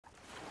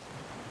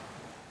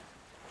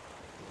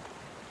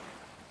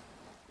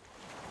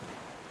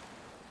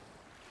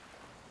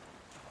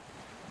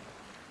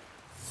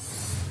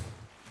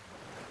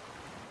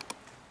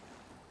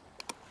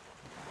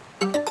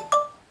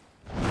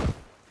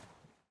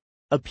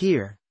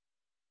Appear.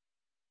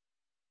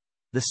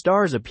 The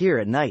stars appear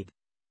at night.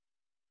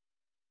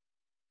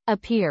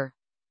 Appear.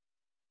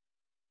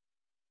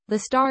 The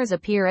stars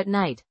appear at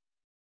night.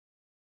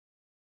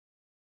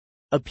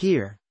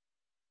 Appear.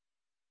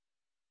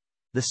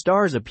 The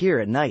stars appear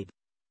at night.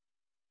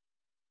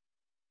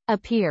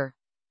 Appear.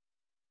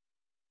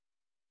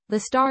 The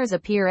stars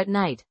appear at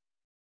night.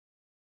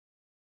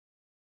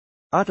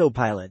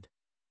 Autopilot.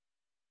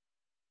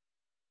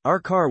 Our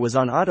car was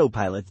on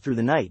autopilot through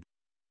the night.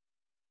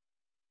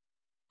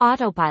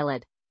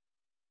 Autopilot.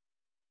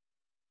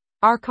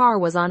 Our car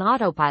was on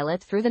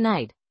autopilot through the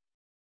night.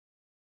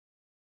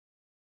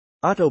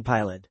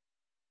 Autopilot.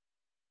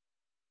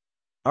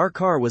 Our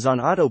car was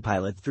on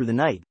autopilot through the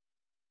night.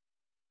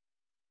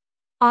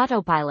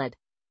 Autopilot.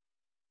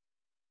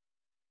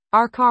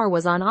 Our car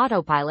was on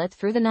autopilot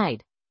through the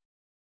night.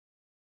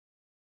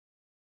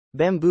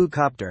 Bamboo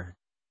copter.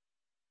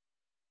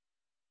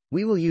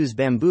 We will use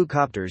bamboo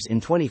copters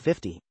in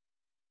 2050.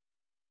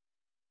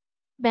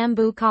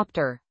 Bamboo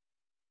copter.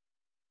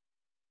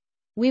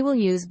 We will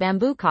use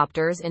bamboo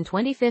copters in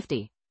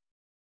 2050.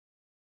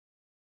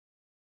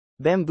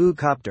 Bamboo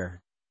copter.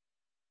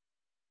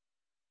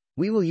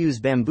 We will use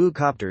bamboo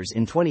copters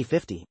in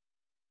 2050.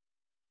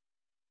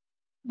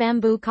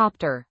 Bamboo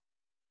copter.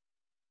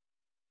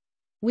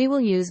 We will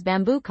use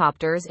bamboo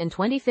copters in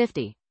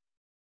 2050.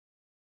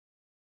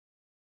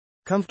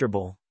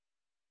 Comfortable.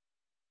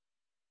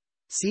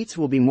 Seats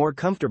will be more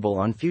comfortable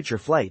on future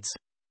flights.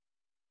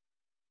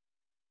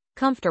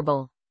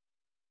 Comfortable.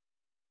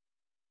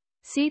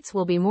 Seats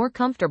will be more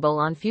comfortable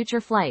on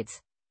future flights.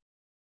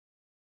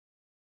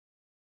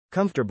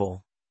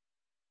 Comfortable.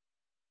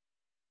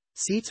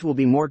 Seats will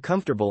be more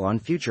comfortable on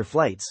future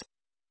flights.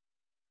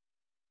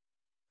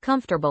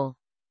 Comfortable.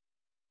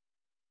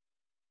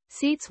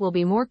 Seats will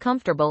be more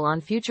comfortable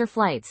on future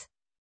flights.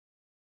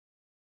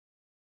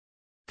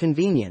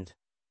 Convenient.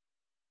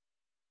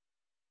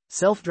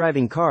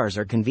 Self-driving cars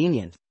are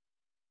convenient.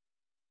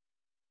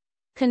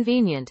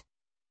 Convenient.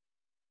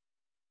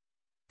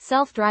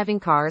 Self-driving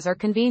cars are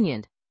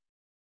convenient.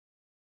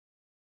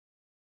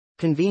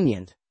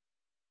 Convenient.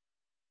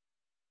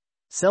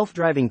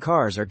 Self-driving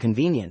cars are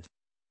convenient.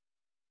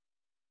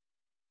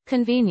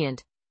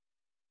 Convenient.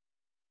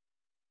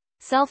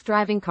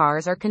 Self-driving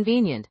cars are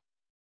convenient.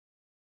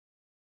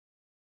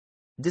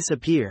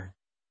 Disappear.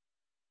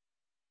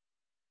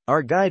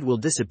 Our guide will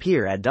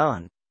disappear at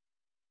dawn.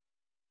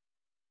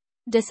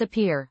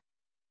 Disappear.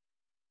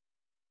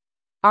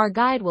 Our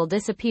guide will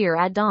disappear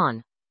at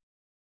dawn.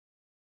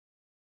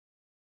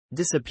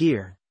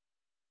 Disappear.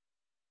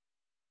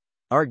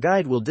 Our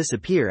guide will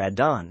disappear at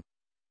dawn.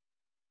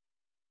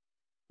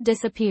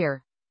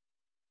 Disappear.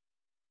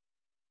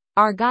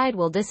 Our guide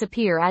will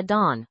disappear at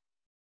dawn.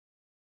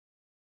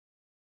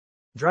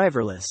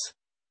 Driverless.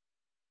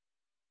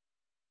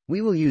 We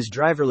will use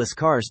driverless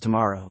cars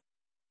tomorrow.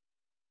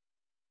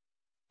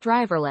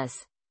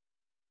 Driverless.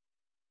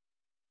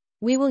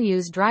 We will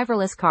use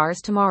driverless cars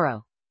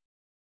tomorrow.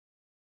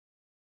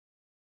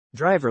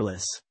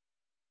 Driverless.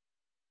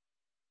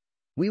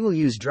 We will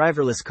use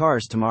driverless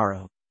cars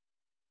tomorrow.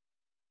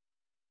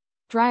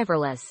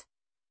 Driverless.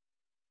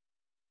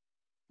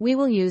 We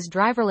will use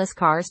driverless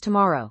cars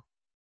tomorrow.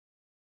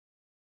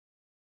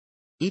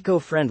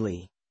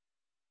 Eco-friendly.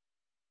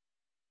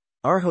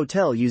 Our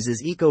hotel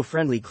uses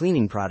eco-friendly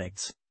cleaning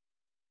products.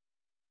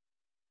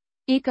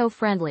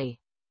 Eco-friendly.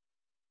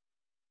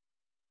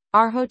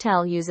 Our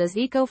hotel uses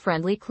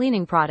eco-friendly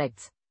cleaning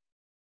products.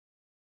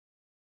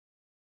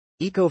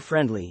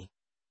 Eco-friendly.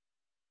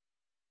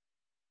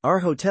 Our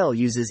hotel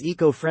uses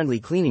eco-friendly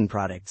cleaning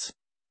products.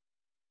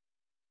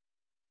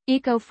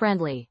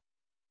 Eco-friendly.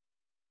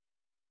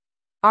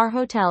 Our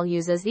hotel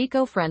uses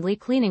eco-friendly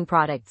cleaning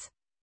products.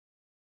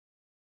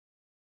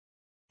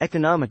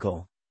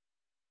 Economical.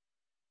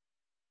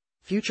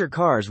 Future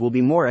cars will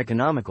be more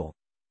economical.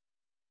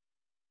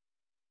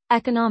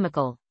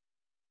 Economical.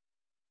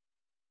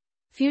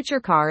 Future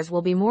cars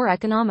will be more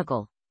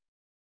economical.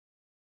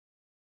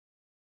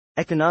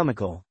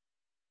 Economical.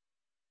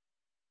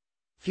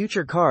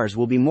 Future cars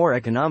will be more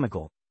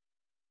economical.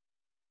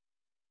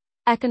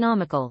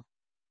 Economical.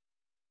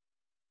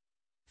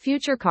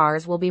 Future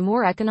cars will be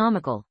more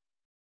economical.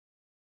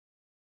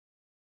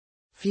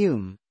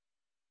 Fume.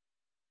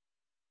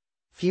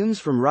 Fumes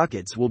from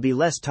rockets will be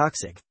less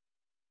toxic.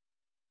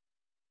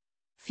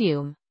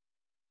 Fume.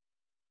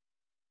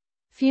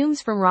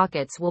 Fumes from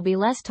rockets will be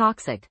less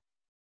toxic.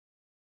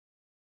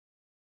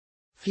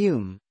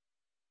 Fume.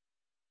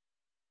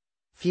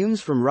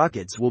 Fumes from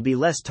rockets will be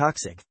less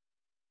toxic.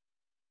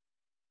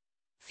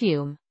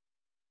 Fume.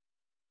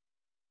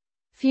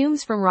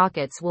 Fumes from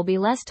rockets will be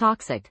less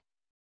toxic.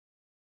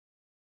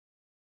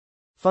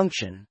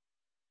 Function.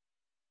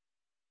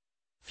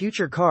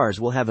 Future cars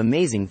will have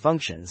amazing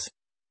functions.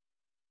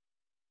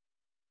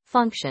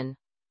 Function.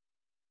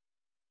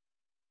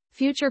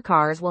 Future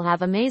cars will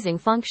have amazing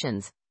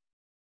functions.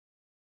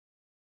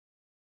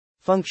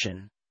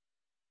 Function.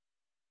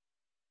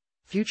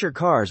 Future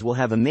cars will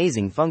have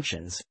amazing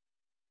functions.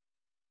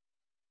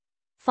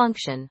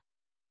 Function.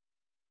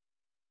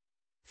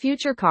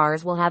 Future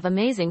cars will have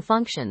amazing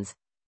functions.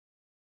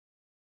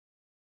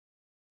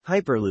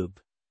 Hyperloop.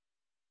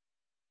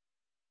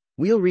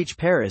 We'll reach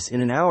Paris in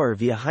an hour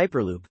via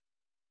Hyperloop.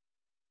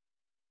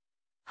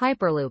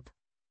 Hyperloop.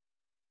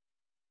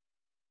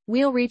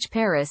 We'll reach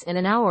Paris in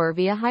an hour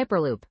via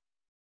Hyperloop.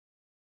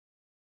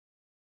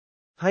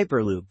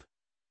 Hyperloop.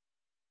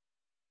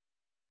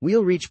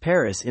 We'll reach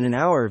Paris in an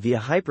hour via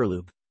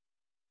Hyperloop.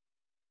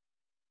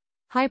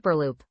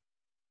 Hyperloop.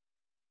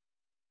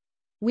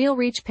 We'll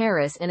reach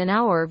Paris in an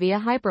hour via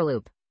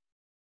Hyperloop.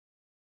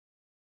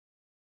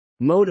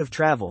 Mode of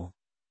travel.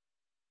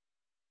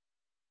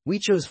 We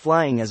chose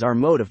flying as our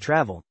mode of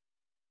travel.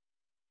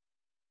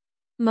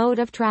 Mode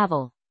of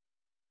travel.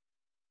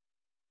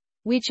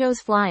 We chose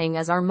flying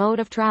as our mode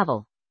of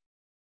travel.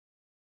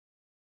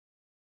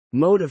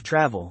 Mode of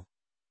travel.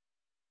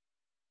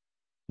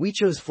 We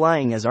chose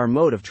flying as our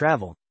mode of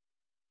travel.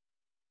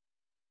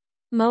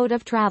 Mode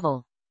of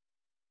travel.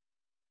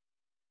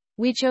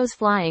 We chose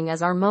flying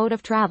as our mode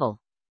of travel.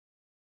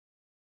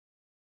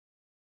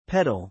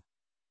 Pedal.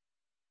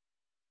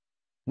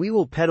 We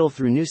will pedal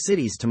through new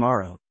cities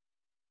tomorrow.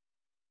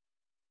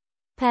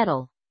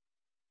 Pedal.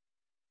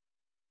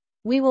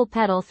 We will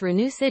pedal through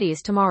new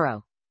cities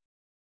tomorrow.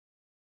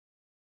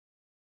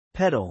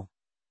 Pedal.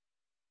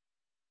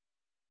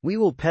 We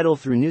will pedal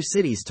through new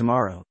cities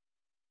tomorrow.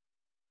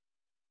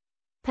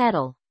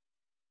 Pedal.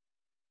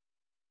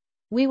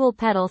 We will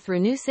pedal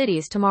through new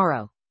cities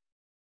tomorrow.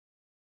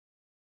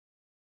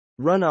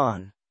 Run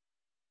on.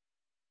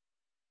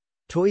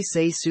 Toi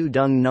say su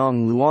dung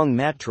nong luong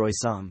mat troi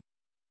sam.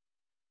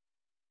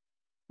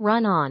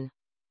 Run on.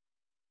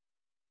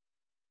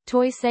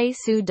 Toi say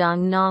su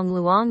dung nong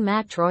luong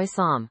mat troi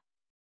sam.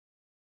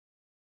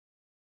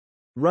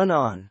 Run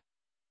on.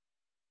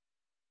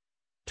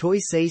 Toi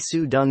say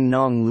su dung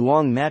nong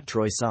luong mat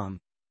troi sam.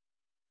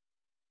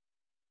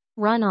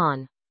 Run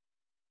on.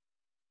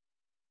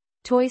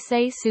 Toi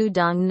say su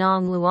dung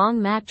nong luong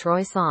mat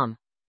troi sam.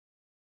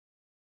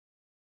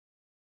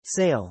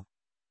 Sail.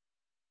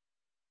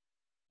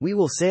 We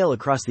will sail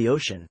across the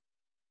ocean.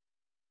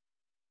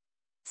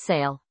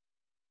 Sail.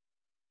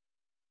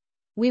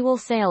 We will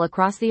sail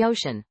across the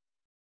ocean.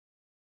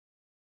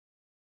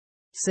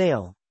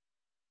 Sail.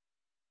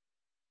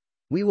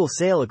 We will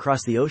sail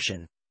across the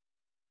ocean.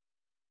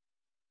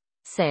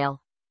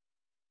 Sail.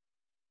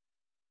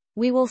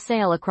 We will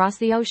sail across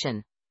the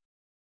ocean.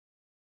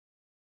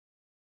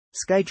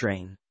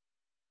 Skytrain.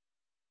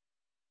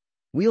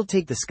 We'll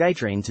take the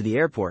Skytrain to the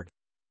airport.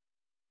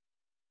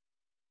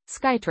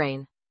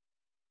 Skytrain.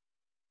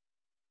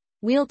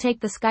 We'll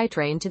take the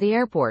Skytrain to the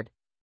airport.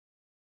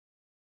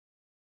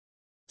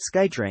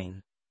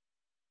 Skytrain.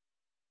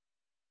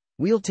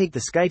 We'll take the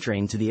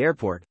Skytrain to the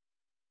airport.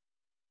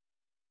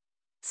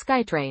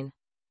 Skytrain.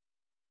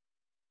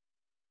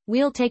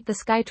 We'll take the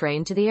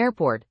Skytrain to the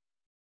airport.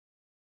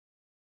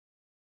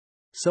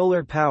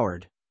 Solar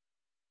powered.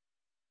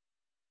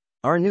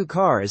 Our new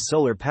car is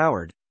solar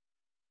powered.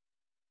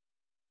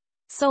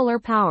 Solar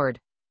powered.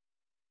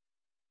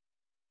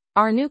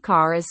 Our new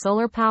car is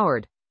solar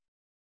powered.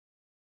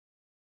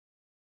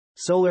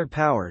 Solar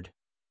powered.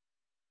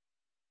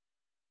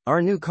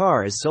 Our new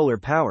car is solar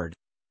powered.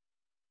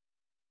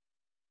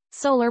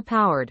 Solar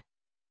powered.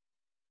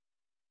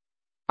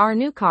 Our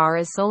new car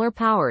is solar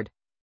powered.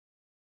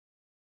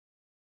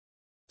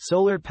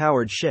 Solar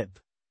powered ship.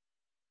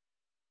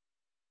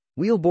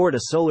 We'll board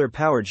a solar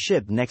powered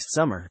ship next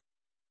summer.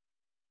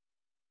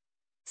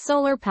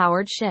 Solar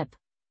powered ship.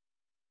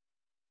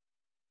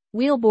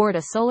 We'll board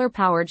a solar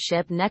powered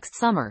ship next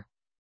summer.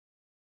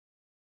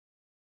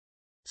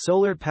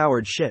 Solar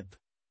powered ship.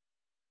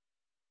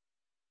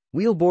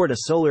 We'll board a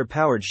solar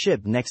powered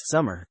ship next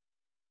summer.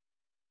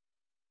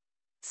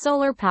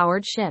 Solar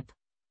powered ship.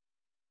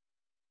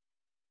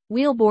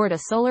 We'll board a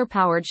solar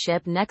powered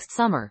ship next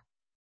summer.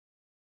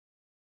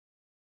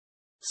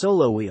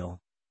 Solo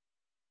wheel.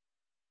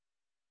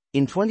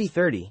 In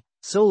 2030,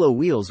 solo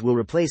wheels will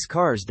replace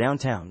cars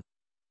downtown.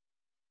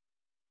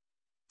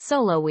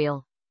 Solo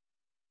wheel.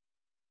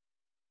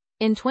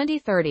 In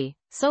 2030,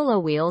 solo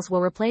wheels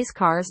will replace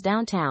cars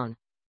downtown.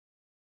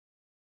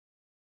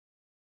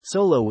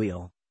 Solo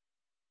wheel.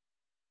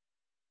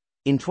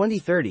 In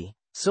 2030,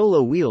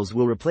 solo wheels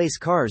will replace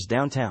cars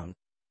downtown.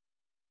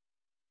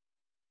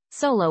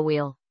 Solo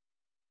wheel.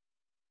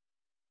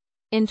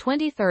 In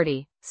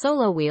 2030,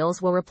 solo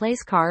wheels will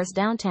replace cars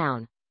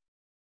downtown.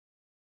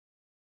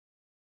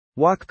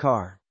 Walk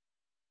car.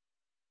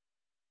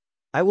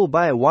 I will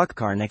buy a walk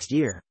car next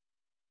year.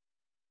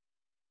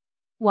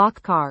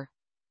 Walk car.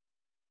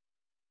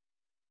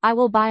 I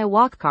will buy a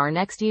walk car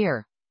next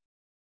year.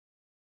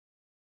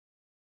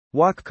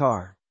 Walk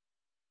car.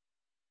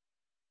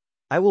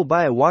 I will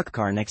buy a walk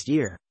car next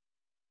year.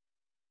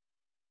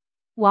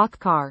 Walk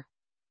car.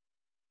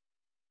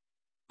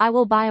 I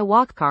will buy a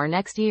walk car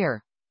next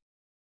year.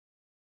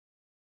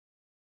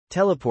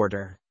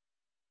 Teleporter.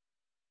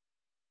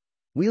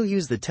 We'll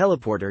use the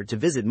teleporter to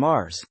visit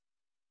Mars.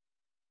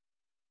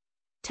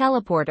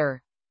 Teleporter.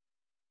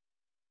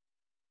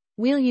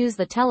 We'll use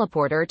the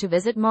teleporter to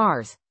visit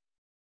Mars.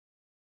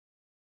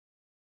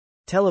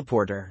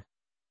 Teleporter.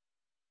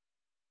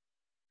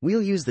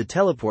 We'll use the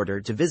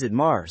teleporter to visit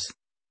Mars.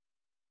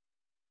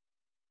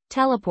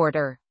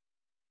 Teleporter.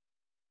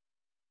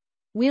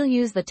 We'll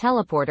use the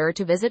teleporter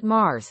to visit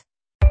Mars.